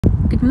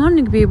Good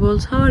morning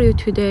peoples, how are you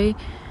today?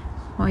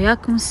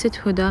 وياكم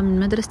الست هدى من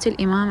مدرسة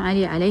الإمام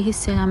علي عليه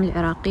السلام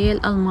العراقية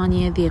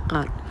الألمانية ذي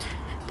قار.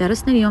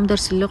 درسنا اليوم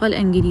درس اللغة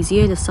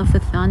الانكليزية للصف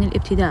الثاني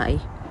الابتدائي.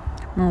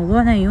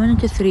 موضوعنا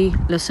Unit 3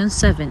 Lesson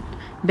 7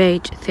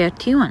 Page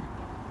 31.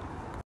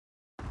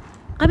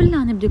 قبل لا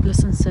نبدأ ب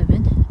Lesson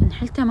 7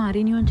 نحل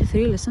تمارين Unit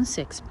 3 Lesson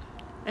 6.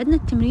 عندنا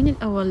التمرين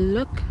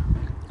الأول Look,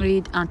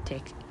 Read and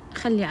Take.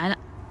 خلي على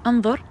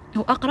انظر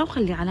وأقرأ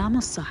وخلي علامة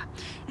الصح.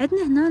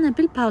 عندنا هنا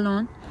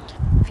بالبالون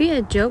في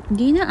الجو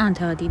دينا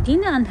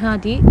أند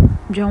هادي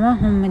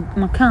جواهم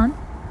مكان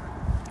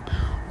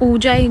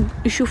وجاي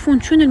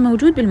يشوفون شنو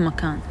الموجود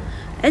بالمكان.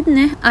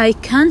 عندنا I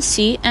can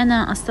see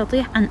أنا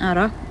أستطيع أن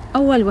أرى.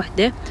 أول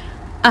وحدة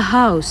a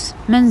house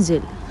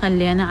منزل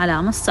خلينا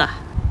علامة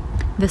الصح.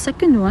 The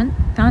second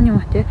one ثاني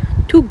وحدة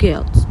two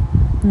girls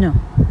no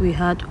we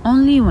had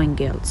only one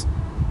girls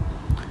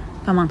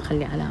فما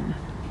نخلي علامة.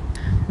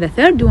 The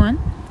third one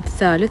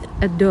الثالث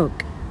a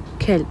dog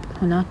كلب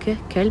هناك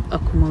كلب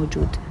أكو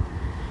موجود.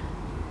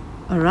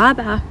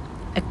 الرابعة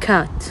a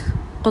cat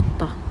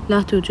قطة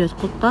لا توجد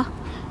قطة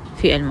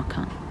في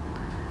المكان.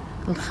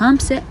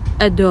 الخامسة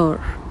a door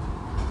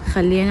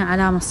خلينا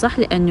علامة صح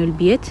لأنه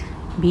البيت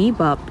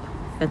بباب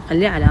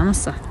فنخلي علامة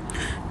صح.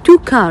 two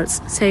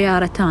cars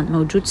سيارتان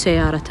موجود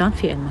سيارتان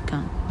في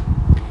المكان.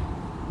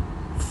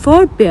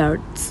 four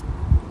birds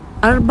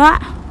 4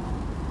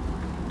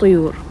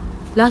 طيور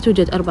لا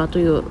توجد 4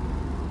 طيور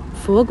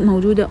فوق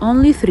موجودة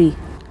only 3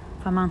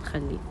 فما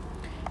نخلي.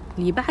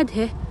 اللي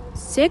بعدها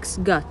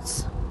 6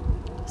 guts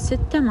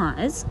 6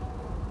 ماعز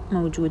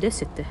موجودة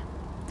 6.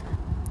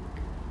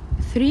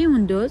 3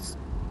 windows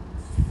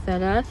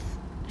 3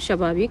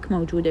 شبابيك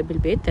موجودة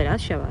بالبيت 3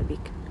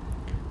 شبابيك.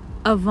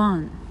 a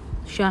van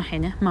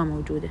شاحنة ما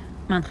موجودة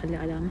ما نخلي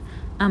علامة.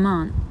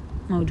 أمان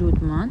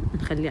موجود مان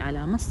نخلي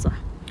علامة الصح.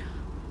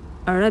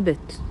 a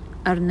rabbit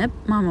أرنب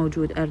ما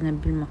موجود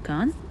أرنب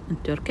بالمكان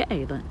نتركه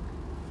أيضا.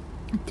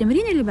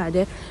 التمرين اللي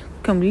بعده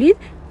complete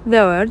the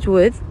words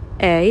with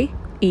A,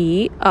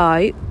 E,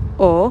 I,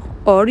 O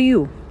or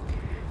U.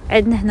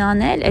 عندنا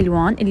هنا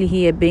الألوان اللي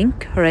هي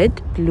pink, red,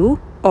 blue,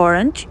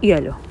 orange,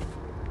 yellow.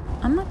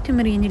 أما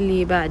التمرين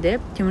اللي بعده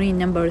تمرين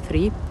number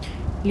 3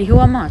 اللي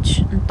هو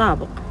match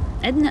نطابق.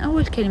 عندنا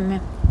أول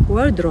كلمة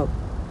wardrobe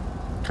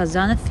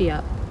خزانة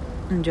ثياب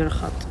نجر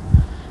خط.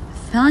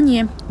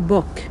 الثانية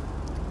book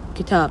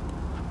كتاب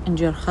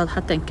نجر خط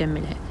حتى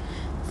نكملها.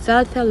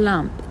 الثالثة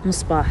lamp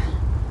مصباح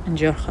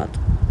نجر خط.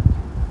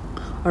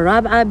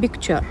 الرابعة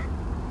picture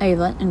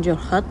أيضا نجر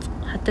خط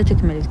حتى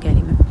تكمل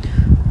الكلمة.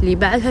 اللي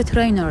بعدها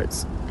trainers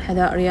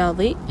حذاء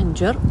رياضي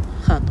نجر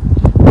خط.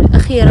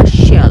 الأخيرة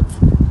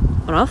shelf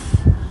رف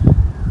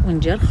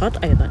ونجر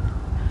خط أيضا.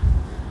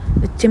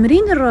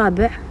 التمرين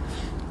الرابع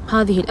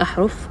هذه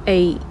الأحرف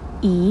A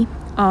E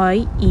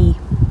I E.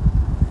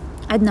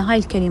 عندنا هاي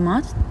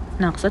الكلمات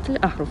ناقصة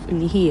الأحرف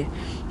اللي هي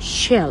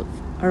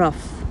shelf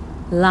رف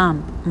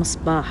lamp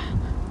مصباح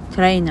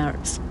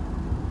trainers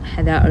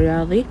حذاء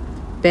رياضي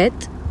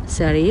bed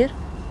سرير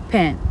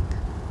pen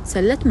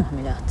سلة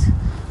مهملات.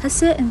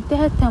 هسه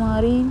انتهت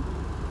تمارين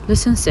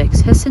lesson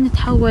 6. هسه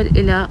نتحول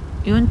إلى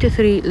unit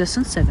 3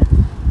 lesson 7.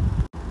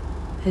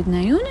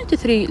 عندنا unit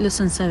 3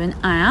 lesson 7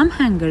 I am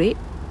hungry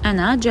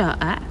أنا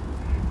جائع.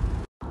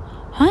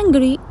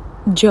 hungry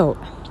جوع.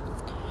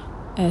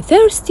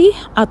 thirsty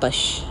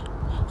عطش.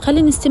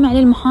 خلينا نستمع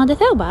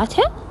للمحادثة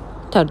وبعدها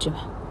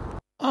ترجمة.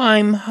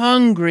 I'm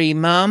hungry,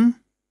 Mum.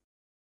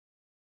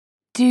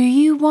 Do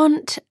you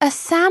want a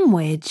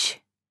sandwich?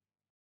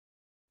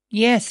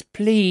 Yes,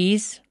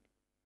 please.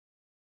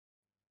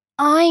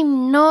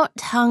 I'm not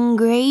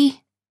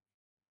hungry.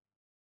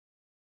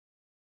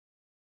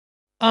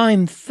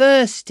 I'm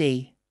thirsty.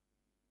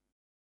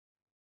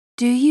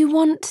 Do you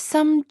want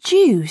some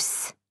juice?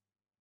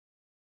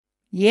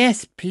 Yes,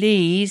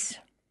 please.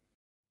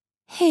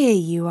 Here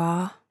you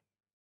are.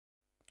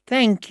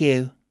 Thank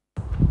you.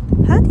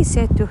 Hadi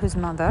said to his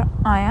mother,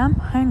 I am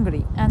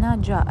hungry أنا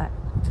جائع.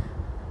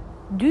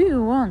 Do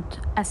you want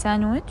a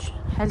sandwich?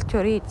 هل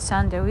تريد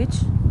ساندويتش؟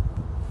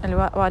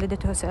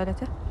 والدته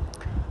سألته.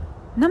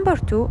 Number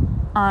 2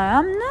 I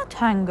am not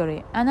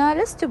hungry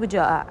أنا لست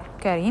بجائع.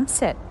 كريم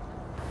said.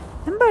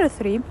 Number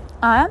 3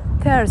 I am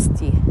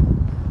thirsty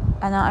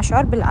أنا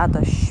أشعر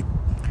بالعطش.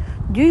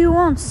 Do you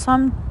want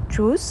some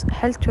juice?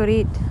 هل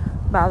تريد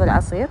بعض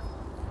العصير؟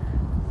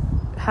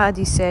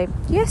 هادي say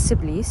yes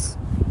please.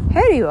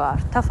 Here you are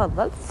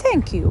تفضل.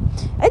 Thank you.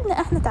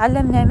 عندنا احنا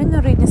تعلمنا من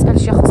نريد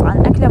نسأل شخص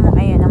عن أكلة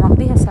معينة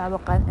ماضيها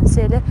سابقا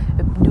نسأله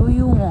do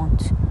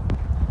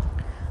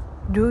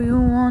you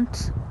want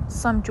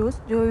some juice?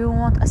 Do you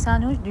want a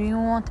sandwich? Do you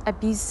want a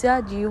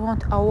pizza? Do you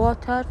want a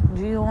water?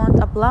 Do you want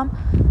a plum?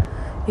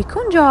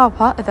 يكون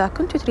جوابها إذا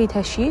كنت تريد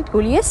هالشي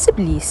تقول yes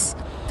please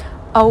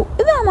أو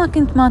إذا ما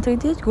كنت ما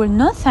تريد تقول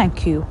no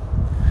thank you.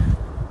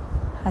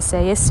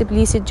 هسا yes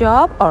please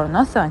الجواب or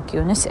no thank you.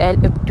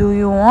 نسأل do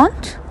you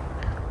want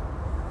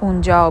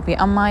ونجاوب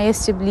يا أما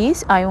yes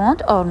please I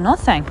want or no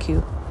thank you.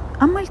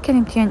 أما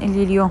الكلمتين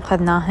اللي اليوم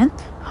خذناهن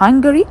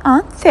hungry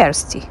and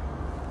thirsty.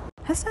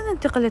 هسه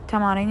ننتقل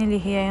للتمارين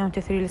اللي هي Unit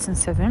 3 Lesson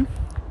 7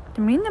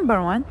 تمرين نمبر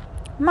 1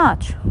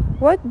 match.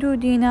 What do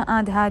Dina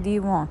and Hadi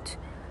want؟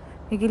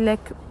 يقول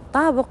لك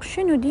طابق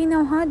شنو دينا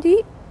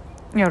وهادي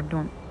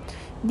يردون.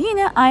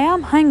 دينا I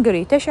am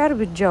hungry تشعر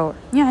بالجوع،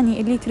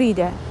 يعني اللي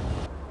تريده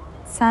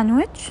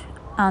sandwich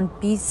and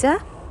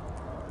pizza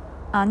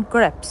and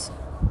grapes.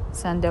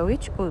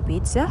 ساندويتش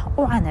وبيتزا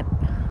وعنب،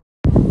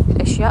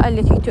 الأشياء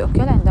التي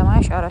تؤكل عندما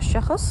يشعر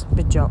الشخص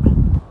بالجوع.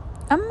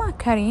 أما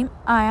كريم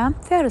I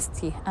am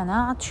thirsty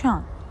أنا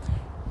عطشان.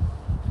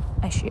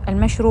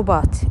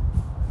 المشروبات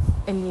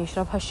اللي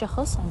يشربها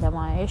الشخص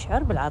عندما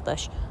يشعر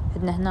بالعطش،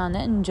 عندنا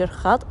هنا نجر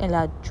خط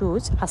إلى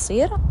جوز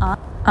عصير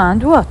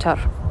and water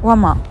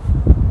وماء.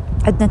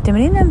 عندنا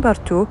التمرين نمبر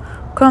 2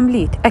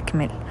 complete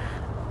أكمل.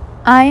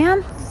 I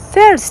am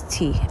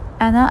thirsty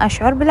أنا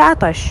أشعر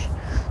بالعطش.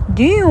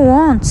 Do you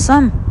want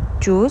some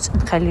juice؟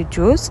 نخلي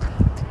juice.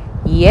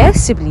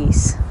 Yes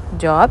please.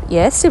 جواب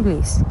yes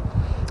please.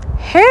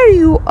 Here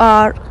you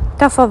are.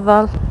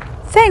 تفضل.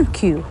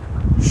 Thank you.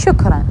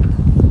 شكرا.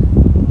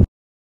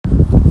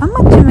 أما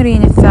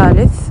التمرين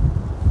الثالث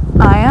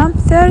I am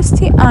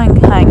thirsty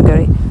and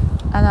hungry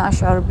أنا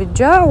أشعر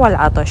بالجوع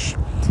والعطش.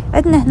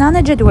 عندنا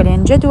هنا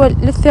جدولين، جدول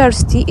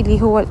للثيرستي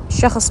اللي هو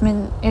الشخص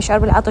من يشعر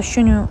بالعطش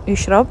شنو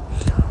يشرب،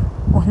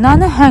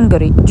 وهنا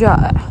hungry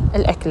جائع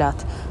الأكلات.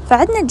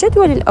 فعندنا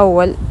الجدول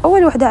الأول،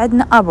 أول وحدة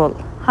عندنا أبل،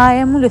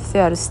 هاي مو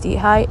للثيرستي،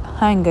 هاي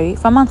hungry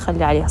فما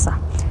نخلي عليها صح.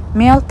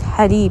 ميلك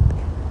حليب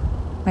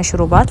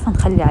مشروبات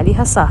فنخلي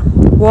عليها صح.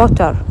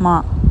 water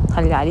ماء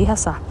نخلي عليها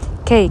صح.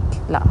 كيك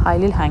لا هاي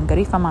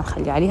للهنغري فما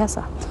نخلي عليها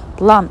صح.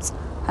 plums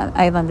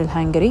أيضا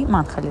للهنغري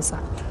ما نخلي صح.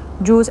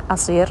 جوز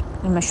عصير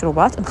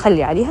المشروبات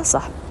نخلي عليها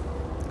صح.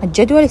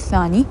 الجدول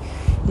الثاني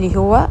اللي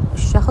هو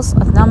الشخص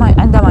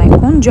عندما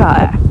يكون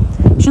جائع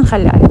شو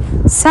نخلي عليه؟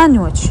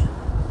 ساندويتش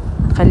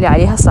نخلي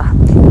عليها صح.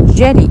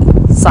 جيلي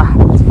صح.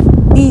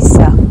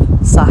 بيتزا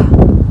صح.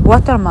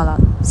 واترميلون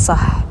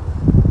صح.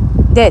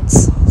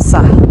 ديتس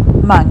صح.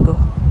 مانجو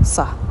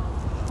صح.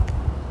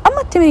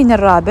 أما التمرين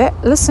الرابع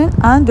listen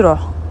and draw.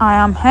 I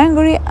am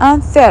hungry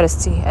and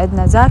thirsty.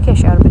 عندنا ذاك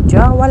يشعر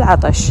بالجوع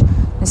والعطش.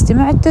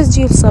 نستمع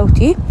التسجيل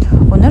صوتي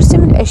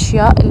ونرسم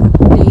الأشياء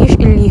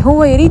اللي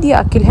هو يريد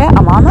يأكلها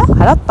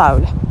أمامه على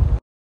الطاولة.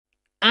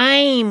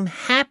 I'm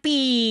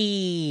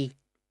happy.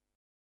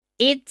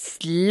 It's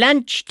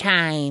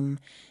lunchtime,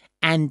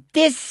 and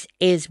this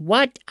is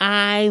what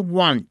I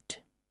want.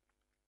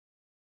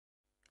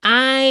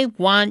 I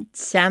want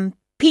some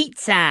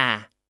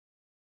pizza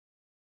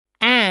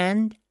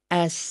and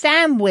a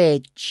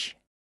sandwich.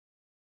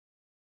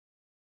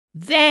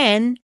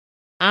 Then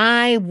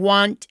I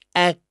want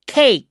a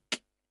cake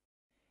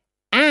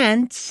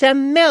and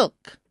some milk.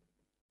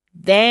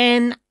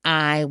 Then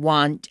I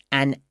want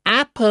an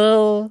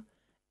apple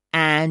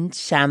and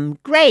some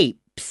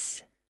grapes.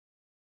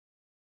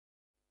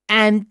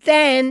 And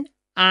then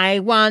I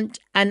want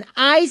an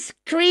ice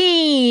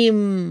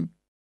cream.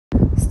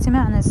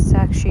 استمعنا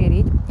الساك شو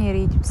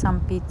يريد some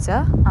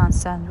pizza and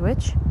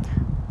sandwich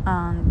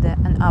and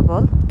an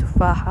apple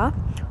تفاحة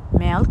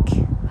milk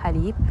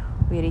حليب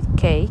ويريد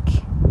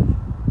cake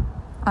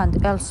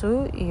and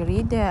also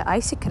يريد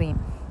ice cream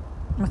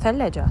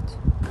مثلجات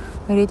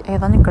ويريد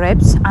أيضا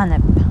grapes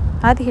عنب.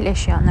 هذه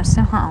الأشياء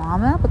نرسمها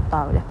أمامنا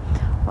بالطاولة.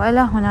 وإلى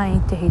هنا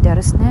ينتهي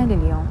درسنا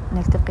لليوم.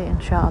 نلتقي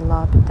إن شاء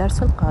الله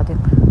بالدرس القادم.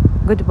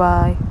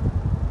 Goodbye.